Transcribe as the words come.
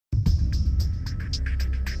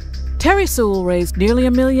Terri Sewell raised nearly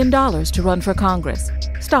 $1 million to run for Congress.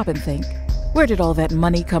 Stop and think. Where did all that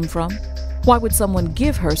money come from? Why would someone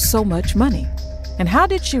give her so much money? And how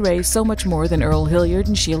did she raise so much more than Earl Hilliard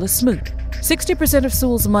and Sheila Smoot? 60% of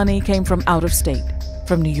Sewell's money came from out of state,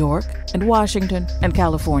 from New York and Washington and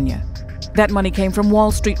California. That money came from Wall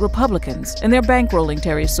Street Republicans, and they're bankrolling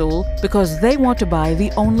Terri Sewell because they want to buy the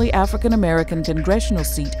only African-American congressional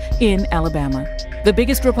seat in Alabama. The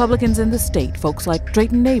biggest Republicans in the state, folks like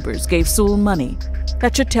Drayton Neighbors, gave Sewell money.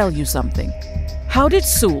 That should tell you something. How did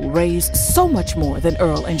Sewell raise so much more than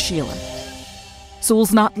Earl and Sheila?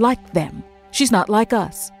 Sewell's not like them. She's not like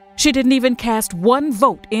us. She didn't even cast one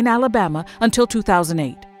vote in Alabama until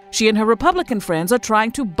 2008. She and her Republican friends are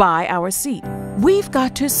trying to buy our seat. We've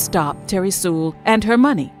got to stop Terri Sewell and her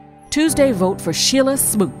money. Tuesday, vote for Sheila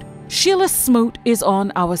Smoot. Sheila Smoot is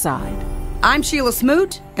on our side. I'm Sheila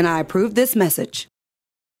Smoot, and I approve this message.